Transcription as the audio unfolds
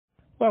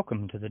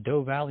Welcome to the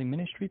Doe Valley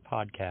Ministry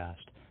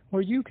Podcast,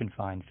 where you can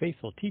find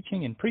faithful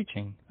teaching and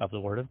preaching of the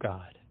Word of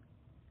God.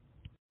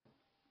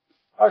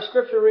 Our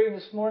scripture reading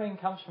this morning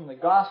comes from the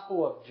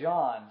Gospel of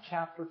John,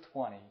 chapter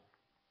 20,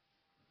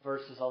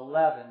 verses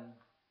 11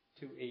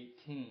 to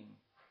 18.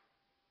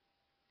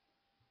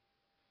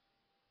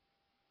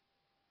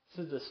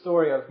 This is the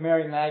story of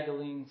Mary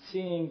Magdalene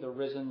seeing the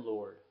risen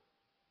Lord.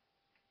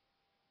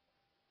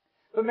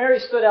 But Mary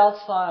stood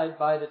outside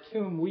by the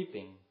tomb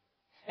weeping.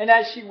 And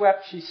as she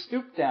wept, she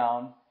stooped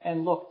down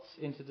and looked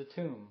into the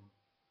tomb.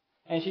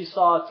 And she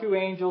saw two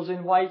angels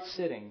in white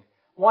sitting,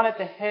 one at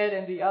the head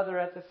and the other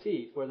at the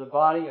feet, where the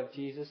body of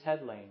Jesus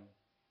had lain.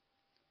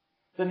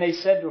 Then they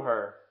said to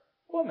her,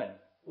 "Woman,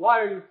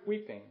 why are you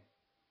weeping?"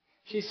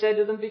 She said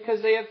to them,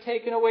 "Because they have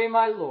taken away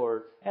my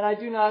Lord, and I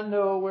do not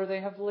know where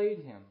they have laid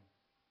him."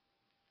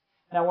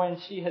 Now when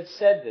she had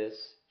said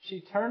this, she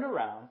turned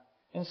around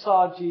and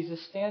saw Jesus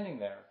standing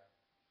there,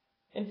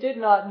 and did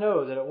not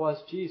know that it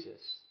was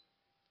Jesus.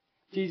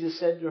 Jesus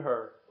said to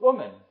her,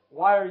 "Woman,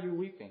 why are you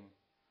weeping?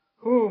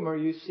 Whom are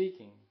you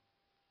seeking?"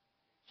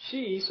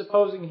 She,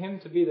 supposing him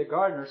to be the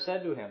gardener,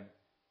 said to him,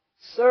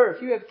 "Sir,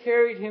 if you have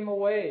carried him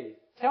away,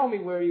 tell me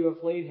where you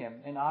have laid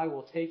him, and I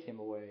will take him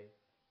away."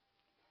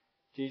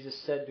 Jesus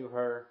said to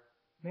her,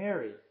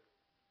 "Mary."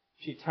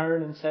 She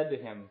turned and said to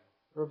him,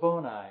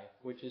 "Rabboni,"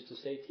 which is to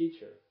say,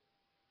 teacher.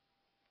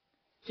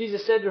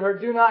 Jesus said to her,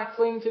 "Do not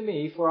cling to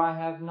me, for I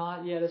have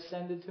not yet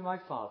ascended to my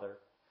Father.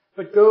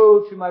 But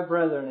go to my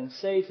brethren and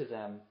say to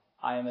them,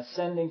 I am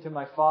ascending to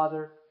my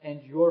Father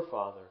and your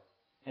Father,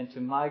 and to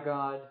my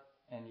God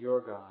and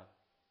your God."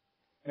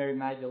 Mary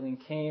Magdalene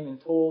came and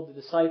told the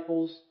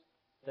disciples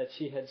that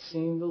she had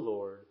seen the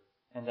Lord,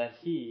 and that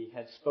he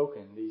had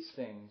spoken these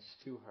things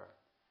to her.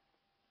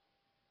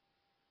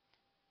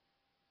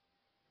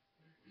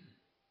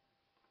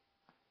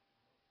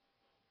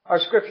 Our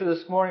scripture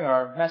this morning,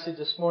 our message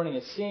this morning,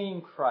 is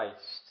Seeing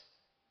Christ.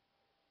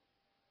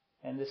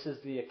 And this is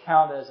the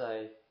account, as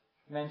I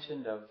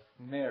mentioned, of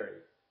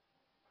Mary.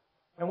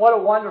 And what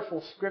a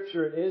wonderful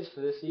scripture it is for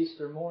this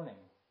Easter morning.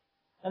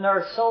 And there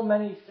are so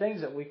many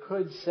things that we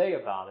could say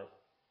about it.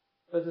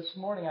 But this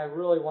morning I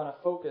really want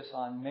to focus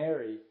on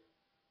Mary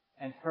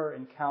and her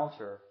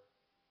encounter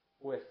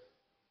with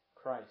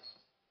Christ.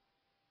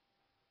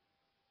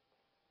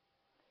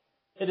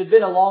 It had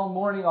been a long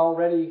morning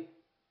already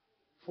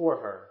for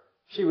her.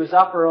 She was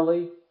up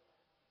early,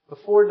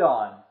 before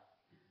dawn.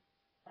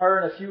 Her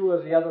and a few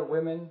of the other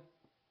women,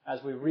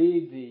 as we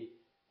read the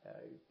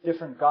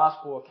different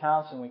gospel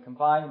accounts and we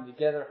combine them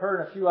together, her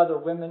and a few other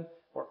women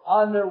were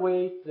on their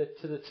way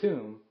to the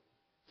tomb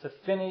to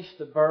finish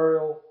the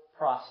burial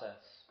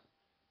process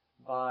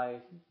by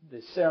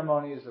the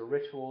ceremonies, the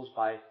rituals,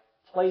 by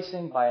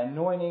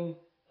anointing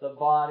the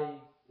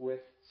body with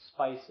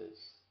spices.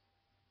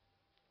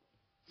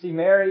 See,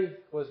 Mary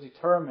was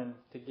determined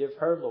to give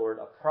her Lord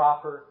a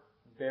proper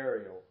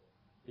burial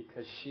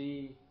because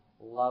she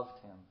loved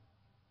him.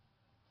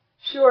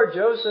 Sure,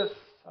 Joseph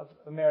of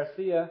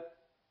Arimathea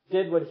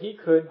did what he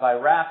could by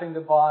wrapping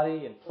the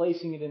body and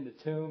placing it in the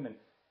tomb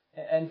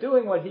and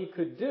doing what he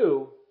could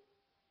do,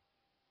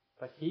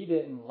 but he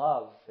didn't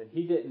love and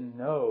he didn't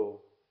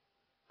know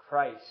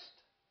Christ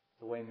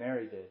the way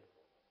Mary did.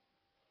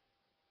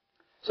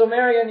 So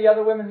Mary and the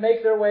other women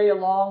make their way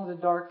along the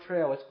dark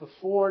trail. It's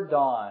before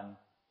dawn,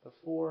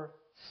 before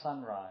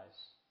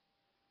sunrise.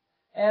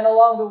 And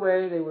along the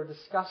way they were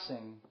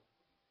discussing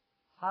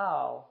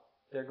how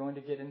they're going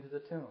to get into the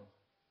tomb.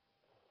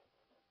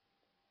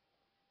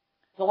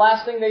 The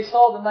last thing they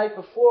saw the night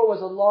before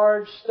was a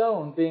large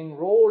stone being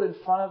rolled in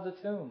front of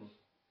the tomb.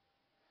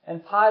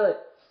 And Pilate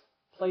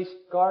placed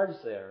guards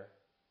there,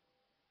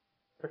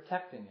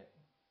 protecting it.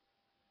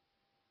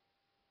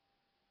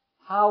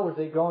 How were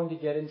they going to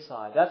get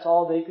inside? That's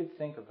all they could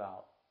think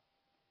about.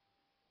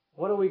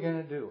 What are we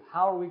going to do?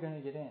 How are we going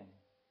to get in?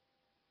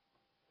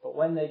 But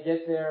when they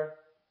get there,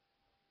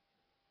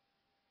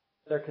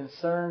 their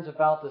concerns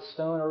about the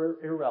stone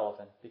are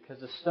irrelevant because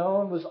the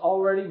stone was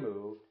already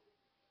moved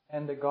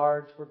and the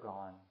guards were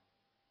gone.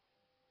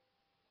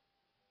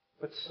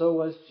 But so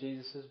was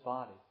Jesus'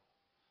 body.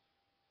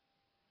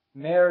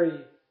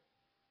 Mary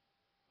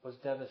was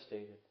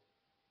devastated.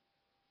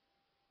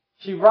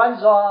 She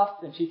runs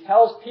off and she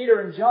tells Peter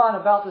and John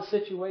about the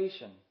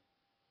situation.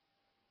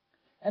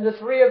 And the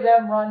three of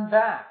them run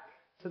back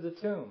to the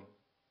tomb.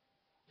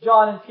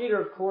 John and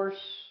Peter, of course,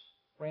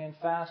 ran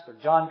faster.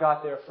 John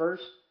got there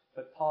first,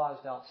 but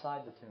paused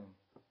outside the tomb.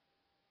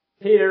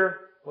 Peter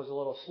was a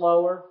little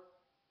slower,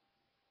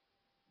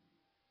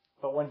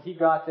 but when he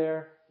got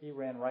there, he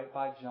ran right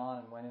by John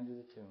and went into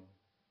the tomb.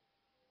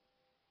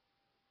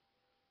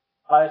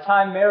 By the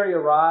time Mary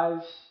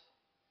arrives,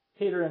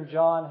 Peter and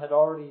John had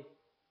already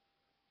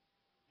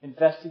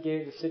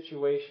investigated the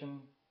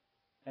situation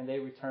and they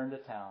returned to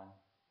town.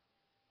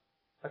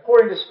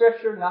 According to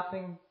Scripture,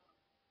 nothing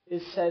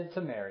is said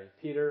to Mary.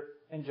 Peter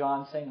and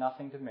John say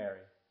nothing to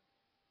Mary.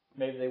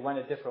 Maybe they went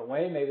a different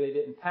way. Maybe they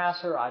didn't pass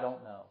her. I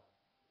don't know.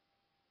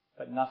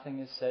 But nothing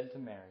is said to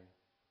Mary.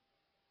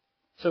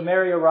 So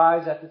Mary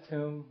arrives at the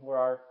tomb where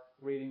our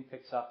reading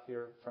picks up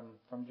here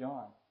from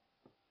John.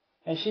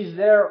 And she's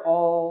there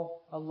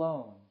all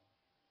alone.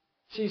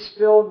 She's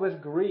filled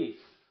with grief.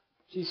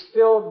 She's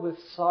filled with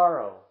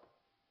sorrow.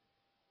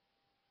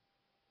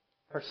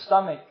 Her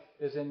stomach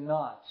is in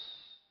knots.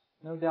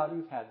 No doubt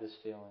you've had this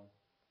feeling.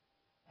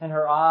 And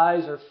her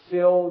eyes are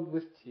filled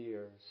with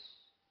tears.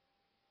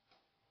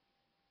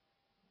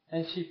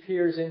 And she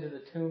peers into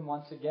the tomb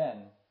once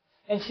again.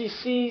 And she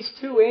sees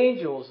two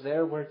angels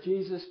there where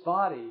Jesus'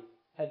 body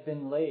had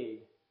been laid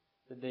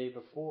the day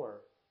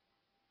before.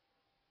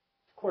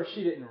 Of course,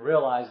 she didn't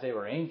realize they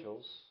were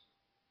angels.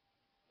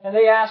 And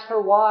they asked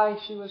her why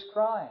she was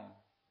crying.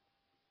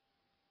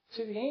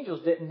 See, the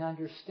angels didn't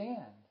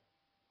understand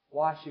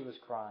why she was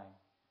crying.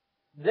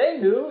 They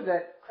knew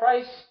that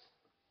Christ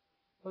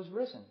was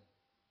risen.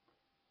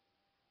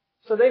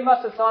 So they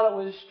must have thought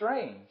it was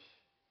strange.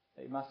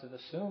 They must have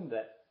assumed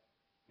that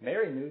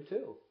Mary knew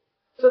too.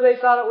 So they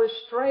thought it was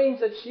strange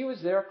that she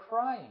was there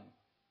crying.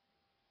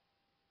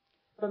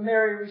 But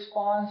Mary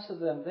responds to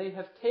them, "They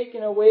have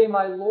taken away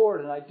my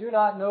Lord, and I do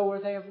not know where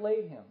they have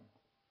laid him."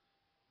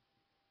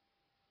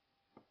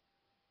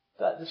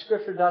 The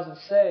Scripture doesn't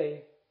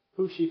say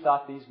who she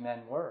thought these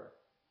men were.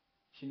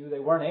 She knew they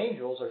weren't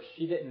angels, or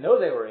she didn't know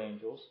they were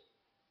angels.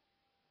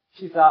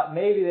 She thought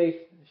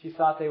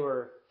they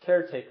were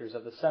caretakers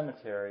of the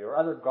cemetery or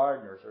other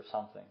gardeners or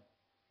something.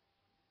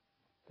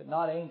 But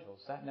not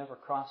angels. That never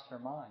crossed her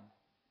mind.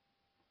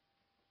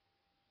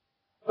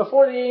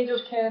 Before the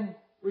angels can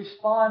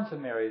respond to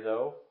Mary,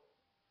 though,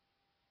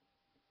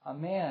 a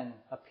man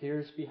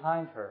appears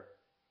behind her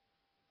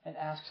and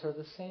asks her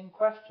the same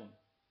question.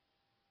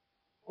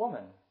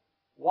 "Woman,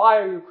 why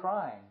are you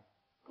crying?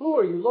 Who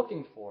are you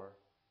looking for?"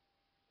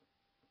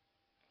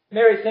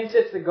 Mary thinks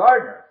it's the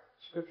gardener.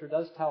 Scripture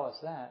does tell us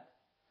that.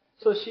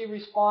 So she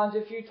responds,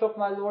 "If you took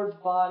my Lord's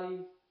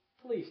body,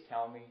 please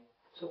tell me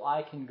so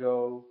I can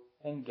go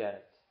and get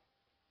it."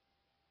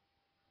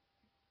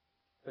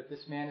 But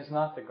this man is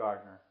not the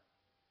gardener.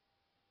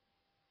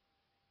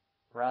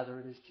 Rather,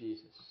 it is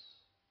Jesus.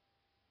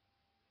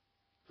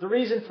 The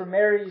reason for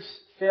Mary's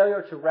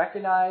failure to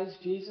recognize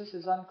Jesus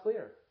is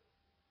unclear.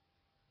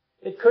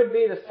 It could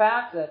be the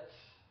fact that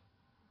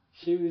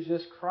she was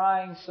just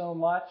crying so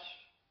much,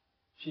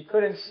 she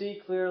couldn't see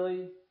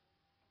clearly.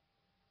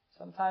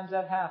 Sometimes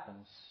that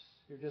happens.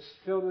 You're just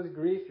filled with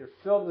grief, you're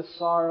filled with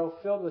sorrow,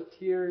 filled with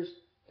tears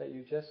that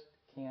you just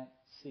can't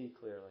see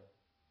clearly.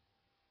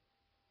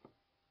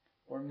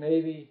 Or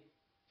maybe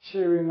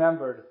she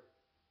remembered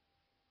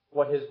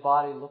what his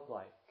body looked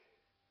like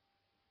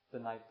the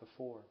night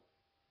before.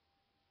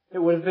 It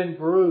would have been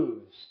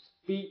bruised,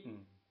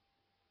 beaten,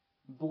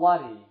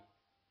 bloody.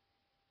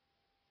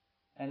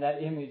 And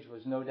that image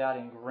was no doubt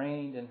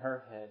ingrained in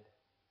her head.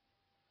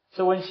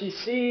 So when she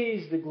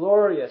sees the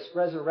glorious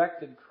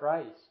resurrected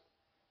Christ,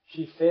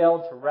 she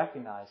failed to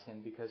recognize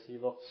him because he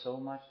looked so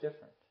much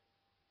different.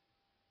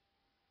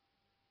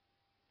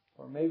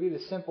 Or maybe the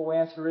simple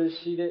answer is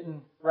she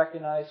didn't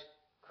recognize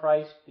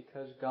Christ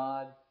because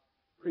God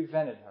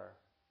prevented her.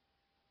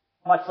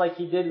 Much like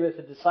he did with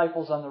the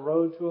disciples on the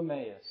road to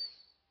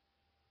Emmaus.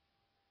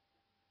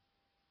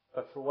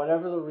 But for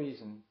whatever the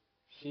reason,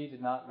 she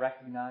did not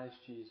recognize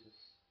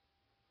Jesus.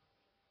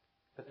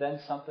 But then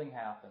something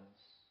happens.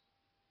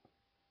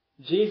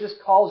 Jesus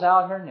calls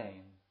out her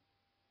name.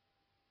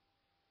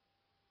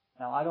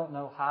 Now, I don't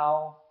know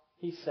how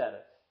he said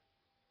it.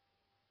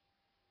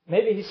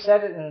 Maybe he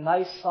said it in a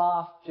nice,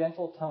 soft,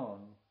 gentle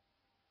tone,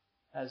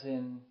 as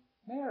in,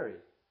 "Mary."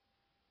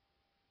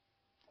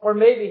 Or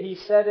maybe he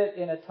said it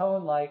in a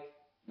tone like,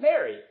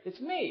 "Mary, it's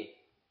me."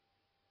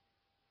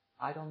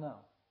 I don't know.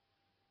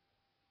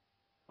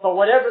 But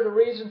whatever the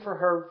reason for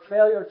her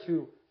failure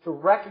to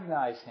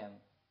recognize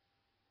him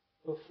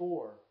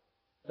before,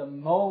 the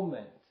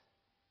moment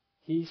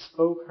he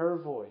spoke her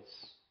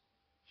voice,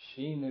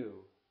 she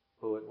knew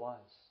who it was.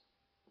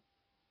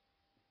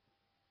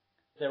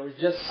 There was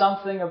just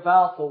something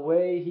about the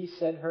way he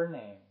said her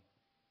name.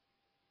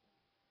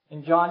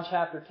 In John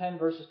chapter 10,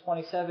 verses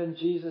 27,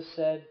 Jesus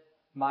said,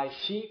 "My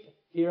sheep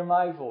hear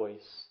my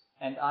voice,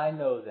 and I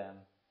know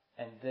them,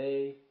 and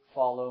they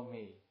follow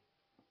me."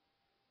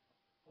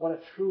 What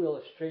a true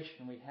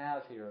illustration we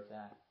have here of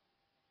that.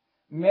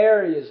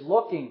 Mary is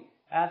looking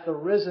at the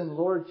risen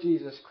Lord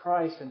Jesus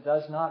Christ and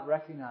does not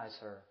recognize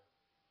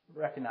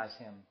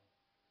him.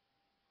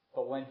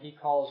 But when he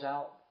calls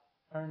out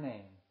her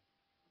name,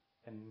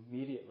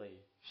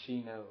 immediately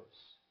she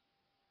knows.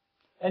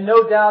 And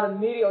no doubt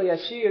immediately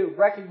as she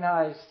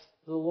recognized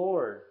the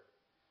Lord,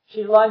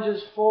 she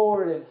lunges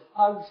forward and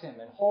hugs him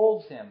and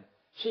holds him.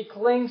 She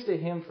clings to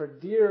him for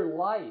dear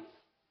life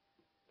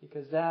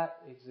because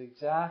that is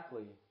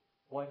exactly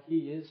what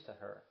he is to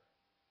her.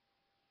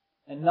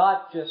 And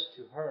not just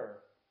to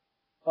her,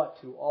 but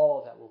to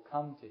all that will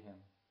come to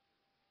him.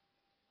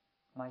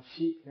 "My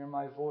sheep hear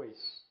my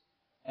voice,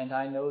 and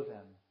I know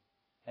them,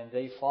 and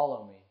they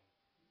follow me."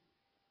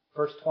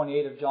 Verse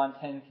 28 of John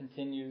 10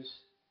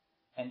 continues,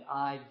 "And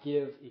I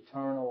give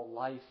eternal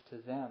life to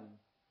them,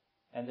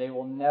 and they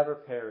will never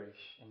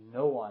perish, and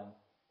no one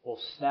will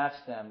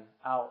snatch them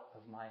out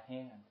of my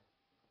hand."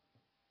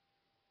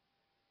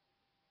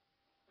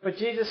 But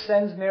Jesus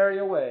sends Mary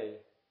away,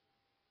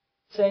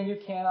 saying, "You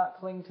cannot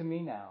cling to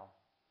me now,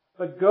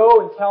 but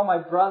go and tell my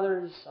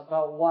brothers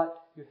about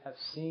what you have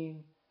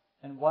seen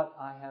and what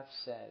I have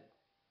said."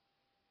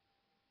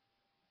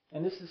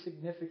 And this is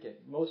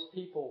significant. Most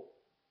people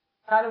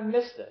kind of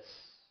miss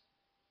this.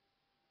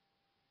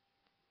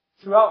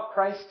 Throughout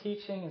Christ's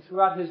teaching and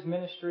throughout his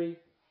ministry,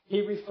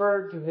 he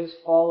referred to his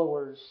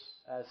followers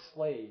as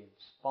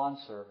slaves,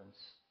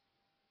 bondservants,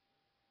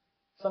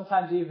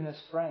 sometimes even as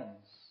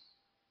friends.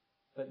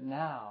 But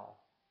now,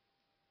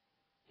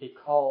 he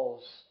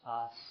calls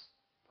us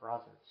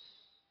brothers.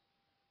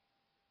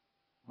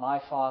 My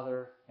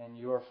Father and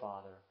your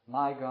Father,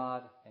 my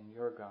God and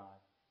your God.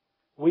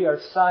 We are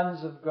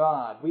sons of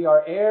God. We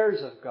are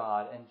heirs of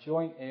God and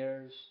joint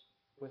heirs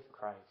with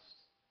Christ.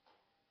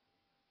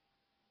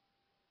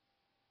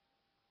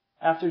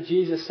 After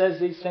Jesus says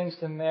these things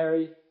to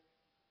Mary,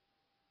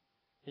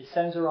 he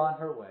sends her on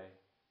her way.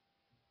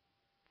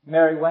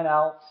 Mary went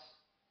out,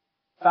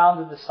 found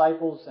the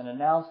disciples, and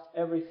announced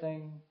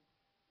everything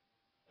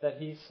that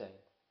he said.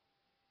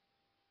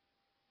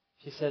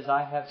 She says,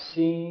 "I have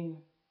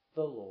seen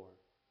the Lord."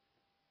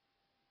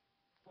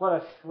 What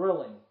a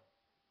thrilling,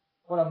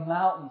 what a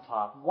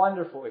mountaintop,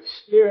 wonderful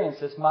experience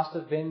this must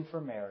have been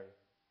for Mary.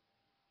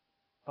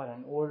 But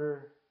in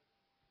order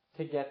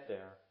to get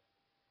there,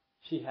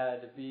 she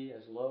had to be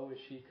as low as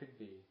she could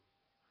be.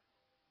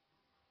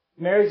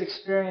 Mary's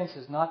experience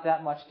is not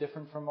that much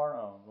different from our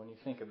own when you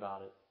think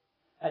about it.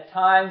 At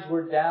times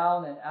we're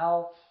down and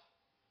out.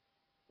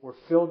 We're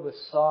filled with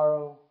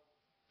sorrow,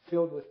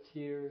 filled with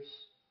tears,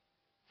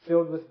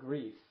 filled with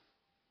grief.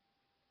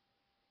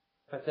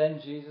 But then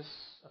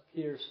Jesus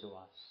appears to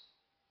us.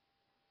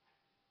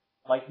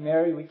 Like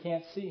Mary, we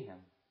can't see him.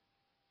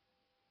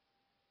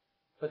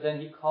 But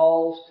then he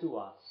calls to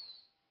us.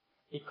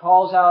 He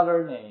calls out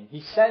our name.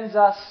 He sends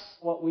us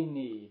what we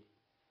need.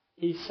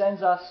 He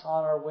sends us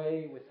on our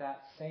way with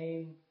that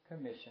same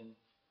commission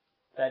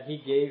that he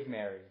gave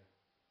Mary.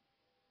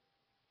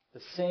 The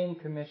same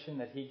commission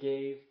that he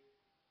gave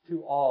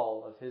to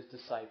all of his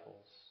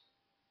disciples.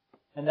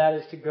 And that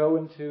is to go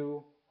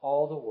into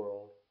all the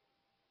world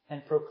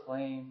and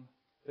proclaim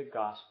the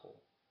gospel.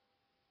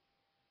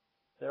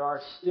 There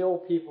are still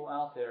people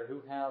out there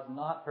who have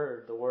not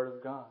heard the word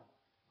of God.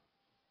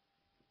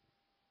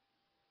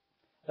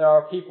 There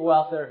are people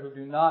out there who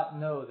do not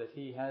know that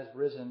he has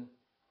risen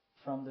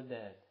from the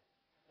dead,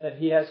 that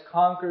he has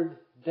conquered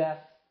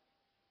death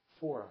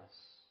for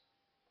us.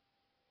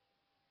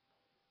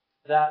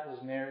 That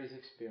was Mary's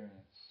experience.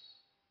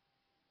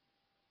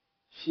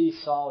 She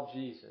saw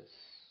Jesus.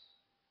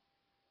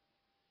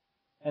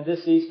 And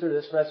this Easter,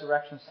 this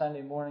Resurrection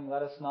Sunday morning,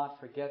 let us not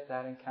forget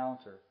that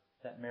encounter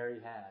that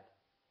Mary had.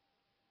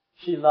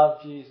 She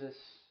loved Jesus.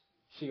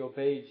 She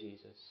obeyed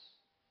Jesus.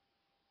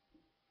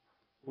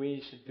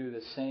 We should do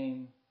the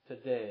same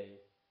today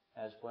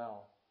as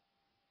well.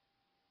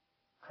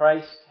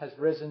 Christ has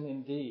risen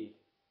indeed.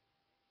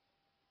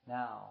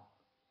 Now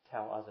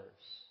tell others.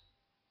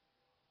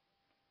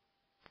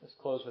 Let's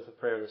close with a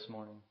prayer this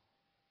morning.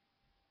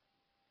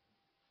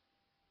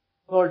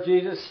 Lord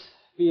Jesus,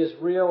 be as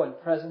real and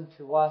present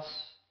to us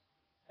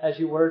as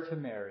you were to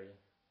Mary.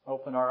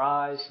 Open our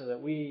eyes so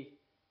that we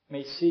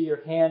may see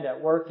your hand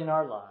at work in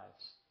our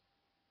lives,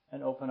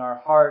 and open our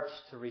hearts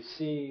to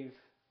receive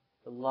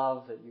the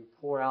love that you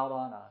pour out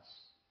on us.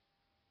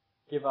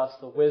 Give us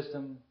the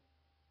wisdom,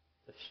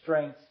 the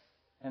strength,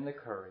 and the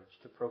courage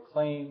to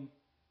proclaim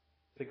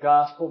the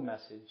gospel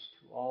message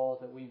to all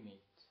that we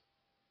meet.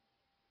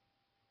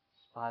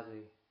 It's by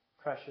the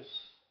precious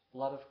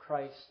blood of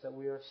Christ that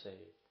we are saved.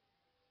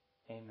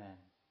 Amen.